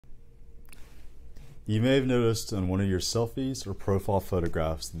You may have noticed on one of your selfies or profile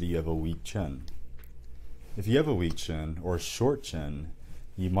photographs that you have a weak chin. If you have a weak chin or a short chin,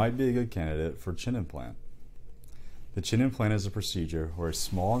 you might be a good candidate for chin implant. The chin implant is a procedure where a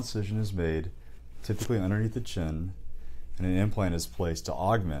small incision is made, typically underneath the chin, and an implant is placed to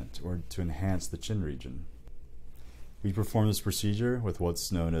augment or to enhance the chin region. We perform this procedure with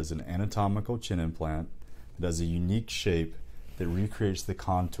what's known as an anatomical chin implant that has a unique shape that recreates the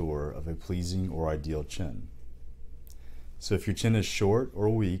contour of a pleasing or ideal chin. So if your chin is short or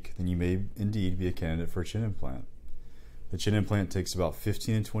weak, then you may indeed be a candidate for a chin implant. The chin implant takes about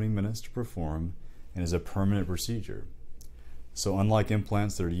 15 to 20 minutes to perform and is a permanent procedure. So unlike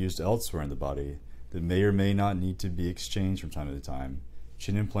implants that are used elsewhere in the body that may or may not need to be exchanged from time to time,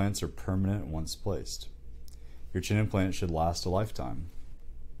 chin implants are permanent once placed. Your chin implant should last a lifetime.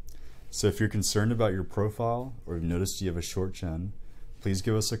 So if you're concerned about your profile or have noticed you have a short chin, please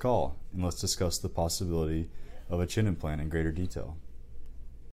give us a call and let's discuss the possibility of a chin implant in greater detail.